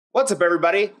What's up,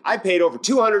 everybody? I paid over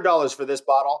 $200 for this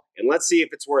bottle, and let's see if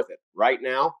it's worth it. Right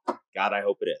now, God, I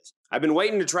hope it is. I've been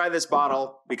waiting to try this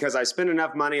bottle because I spent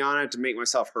enough money on it to make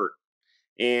myself hurt.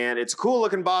 And it's a cool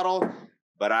looking bottle,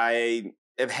 but I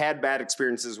have had bad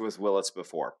experiences with Willetts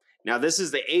before. Now, this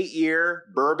is the 8-year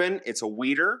bourbon. It's a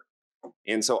wheater,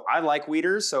 and so I like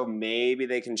wheaters, so maybe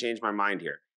they can change my mind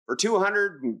here. For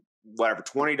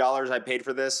 $20 I paid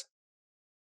for this,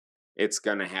 it's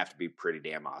gonna have to be pretty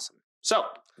damn awesome. So,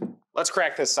 let's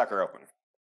crack this sucker open,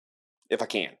 if I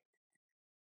can.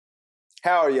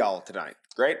 How are y'all tonight?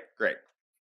 Great? Great.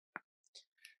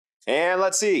 And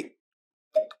let's see.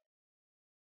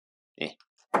 I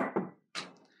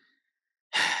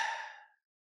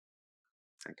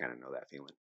kind of know that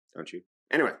feeling, don't you?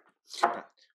 Anyway,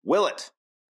 Willet.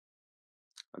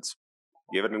 Let's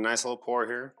give it a nice little pour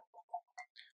here.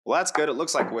 Well, that's good. It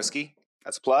looks like whiskey.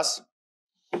 That's a plus.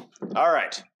 All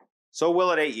right. So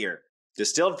Willet 8-year.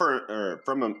 Distilled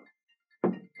from a...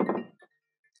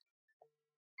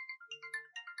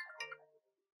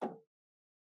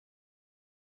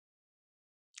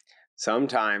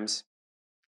 Sometimes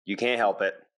you can't help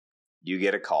it. You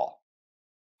get a call.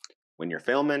 When you're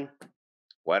filming,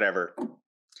 whatever.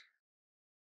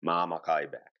 Mom, I'll call you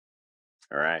back.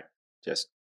 All right? Just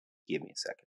give me a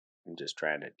second. I'm just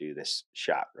trying to do this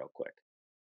shot real quick.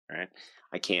 All right?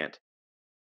 I can't.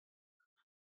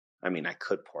 I mean, I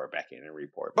could pour it back in and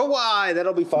re-pour it. But why?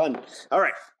 That'll be fun. All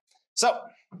right. So,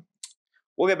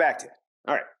 we'll get back to it.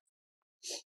 All right.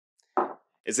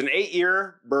 It's an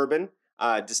 8-year bourbon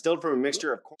distilled from a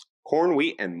mixture of corn,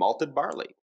 wheat, and malted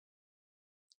barley.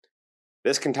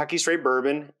 This Kentucky straight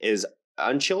bourbon is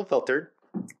unchill filtered.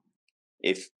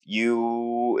 If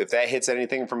that hits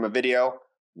anything from a video,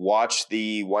 watch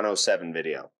the 107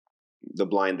 video, the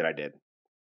blind that I did.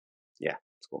 Yeah,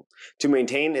 it's cool. To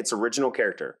maintain its original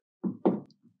character.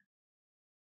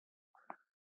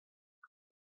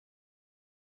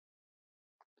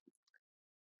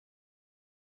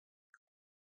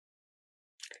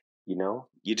 You know,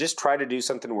 you just try to do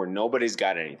something where nobody's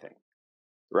got anything,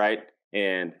 right?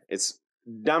 And it's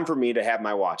dumb for me to have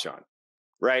my watch on,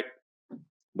 right?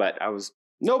 But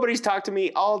nobody's talked to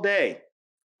me all day.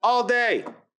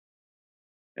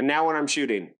 And now when I'm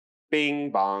shooting,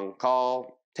 bing, bong,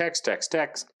 call, text.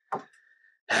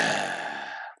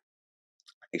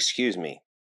 Excuse me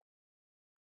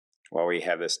while we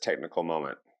have this technical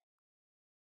moment.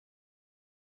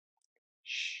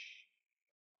 Shh.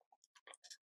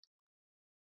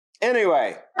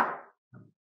 Anyway,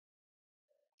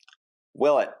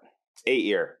 Willet,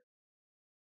 8-year.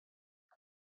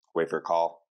 Wait for a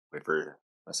call. Wait for a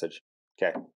message.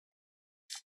 Okay.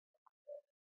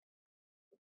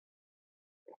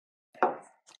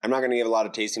 I'm not going to give a lot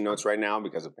of tasting notes right now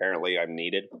because apparently I'm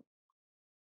needed.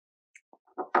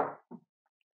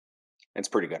 It's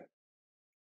pretty good.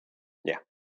 Yeah.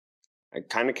 I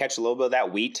kind of catch a little bit of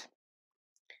that wheat.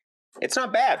 It's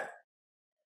not bad.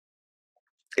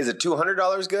 Is it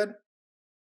 $200 good?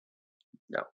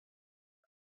 No.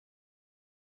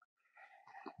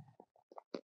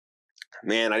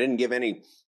 Man, I didn't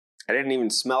even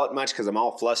smell it much because I'm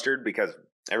all flustered because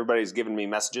everybody's giving me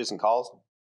messages and calls.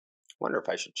 Wonder if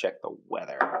I should check the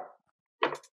weather.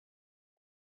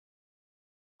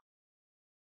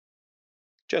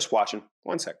 Just watching.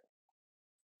 1 sec.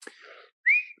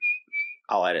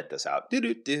 I'll edit this out.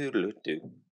 Do.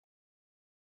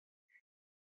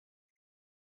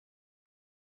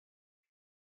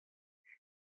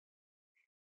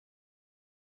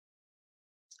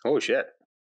 Oh, shit.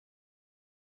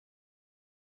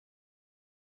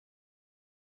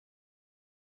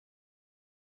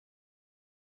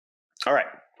 All right.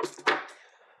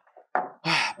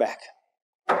 Back.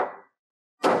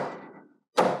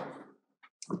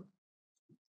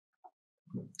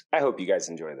 I hope you guys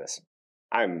enjoy this.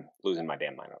 I'm losing my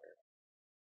damn mind over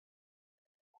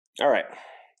here. All right.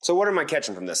 So what am I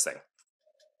catching from this thing?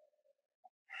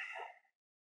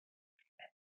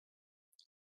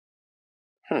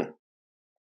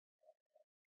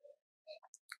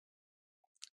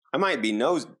 I might be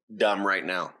nose dumb right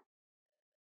now.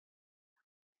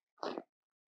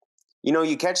 You know,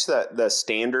 you catch the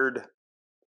standard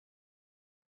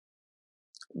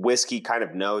whiskey kind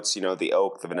of notes, you know, the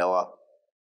oak, the vanilla.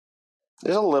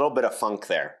 There's a little bit of funk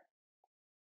there.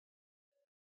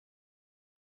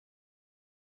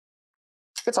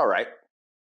 It's all right.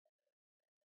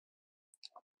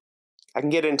 I can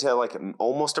get into like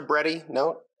almost a bready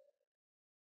note.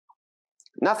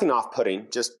 Nothing off-putting,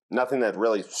 just nothing that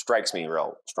really strikes me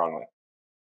real strongly.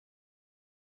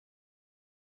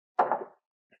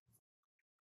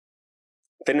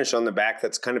 Finish on the back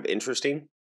that's kind of interesting.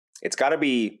 It's got to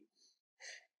be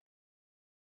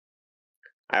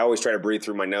I always try to breathe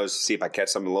through my nose to see if I catch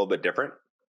something a little bit different.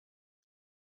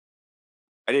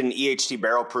 I did an EHT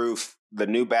barrel proof, the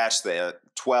new batch, the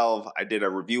 12. I did a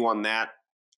review on that.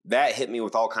 That hit me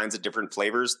with all kinds of different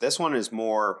flavors. This one is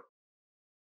more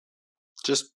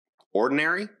just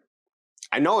ordinary.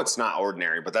 I know it's not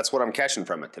ordinary, but that's what I'm catching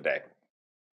from it today.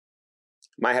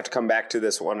 Might have to come back to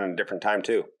this one in a different time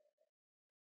too.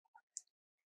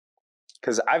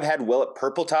 Because I've had Willett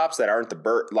purple tops that aren't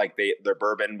they're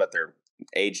bourbon, but they're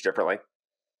aged differently.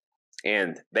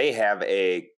 And they have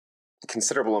a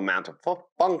considerable amount of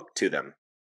funk to them.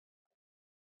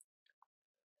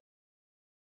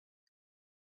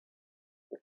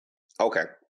 Okay.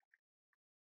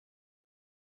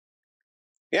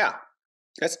 Yeah,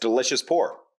 that's delicious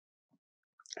pour.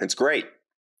 It's great.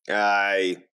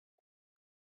 It's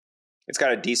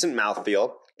got a decent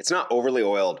mouthfeel. It's not overly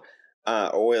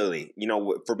oily. You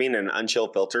know, for being an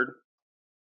unchill filtered,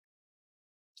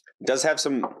 it does have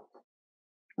some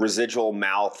residual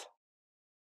mouth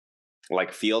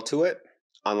like feel to it.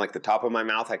 On like the top of my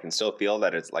mouth, I can still feel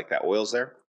that it's like that oil's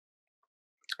there.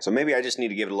 So maybe I just need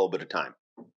to give it a little bit of time.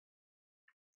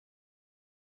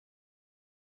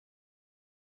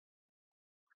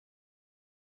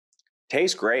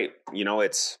 Tastes great. You know,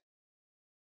 it's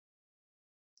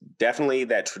definitely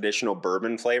that traditional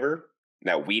bourbon flavor,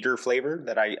 that wheater flavor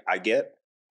that I get.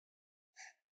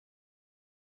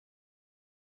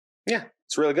 Yeah,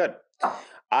 it's really good.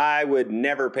 I would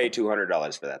never pay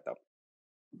 $200 for that, though.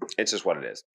 It's just what it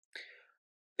is.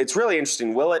 It's really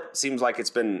interesting. Willet seems like it's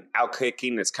been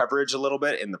outkicking its coverage a little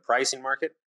bit in the pricing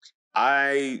market.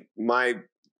 My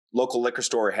local liquor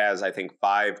store has, I think,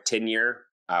 5 10-year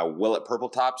Willet purple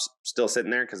tops still sitting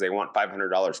there because they want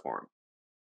 $500 for them.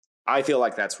 I feel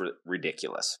like that's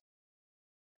ridiculous.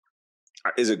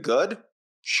 Is it good?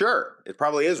 Sure, it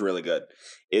probably is really good.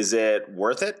 Is it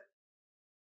worth it?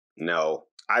 No,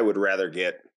 I would rather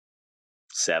get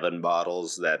 7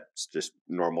 bottles that's just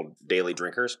normal daily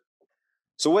drinkers.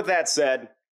 So with that said,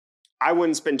 I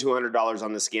wouldn't spend $200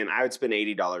 on this again. I would spend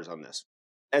 $80 on this.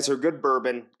 It's a good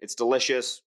bourbon. It's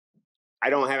delicious. I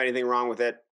don't have anything wrong with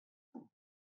it.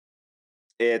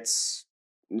 It's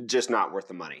just not worth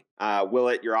the money.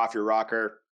 Willett, you're off your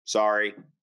rocker. Sorry.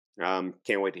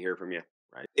 Can't wait to hear from you.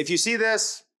 Right. If you see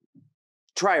this,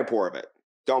 try a pour of it.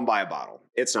 Don't buy a bottle.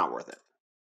 It's not worth it.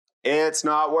 It's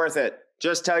not worth it.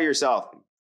 Just tell yourself,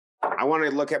 I want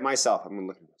to look at myself. I'm going to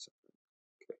look at myself.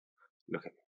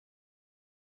 Okay.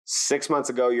 6 months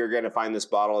ago, you're going to find this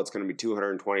bottle. It's going to be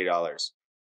 $220.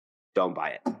 Don't buy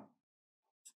it.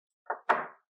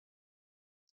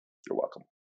 You're welcome.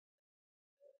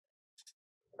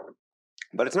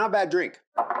 But it's not a bad drink.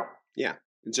 Yeah,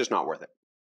 it's just not worth it.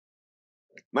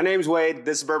 My name's Wade.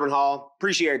 This is Bourbon Hall.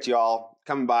 Appreciate y'all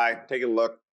coming by, taking a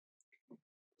look.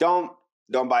 Don't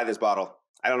buy this bottle.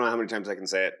 I don't know how many times I can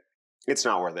say it. It's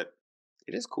not worth it.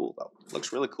 It is cool, though. It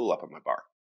looks really cool up on my bar.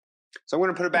 So I'm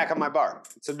going to put it back on my bar.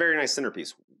 It's a very nice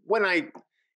centerpiece. When I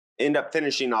end up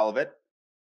finishing all of it,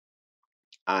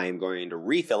 I'm going to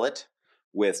refill it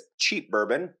with cheap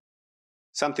bourbon.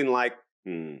 Something like,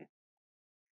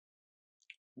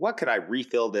 what could I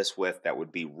refill this with that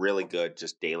would be really good,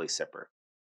 just daily sipper?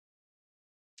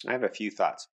 I have a few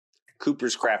thoughts.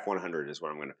 Cooper's Craft 100 is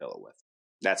what I'm going to fill it with.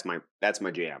 That's my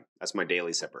jam. That's my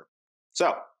daily sipper.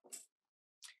 So,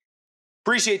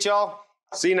 appreciate y'all.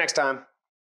 See you next time.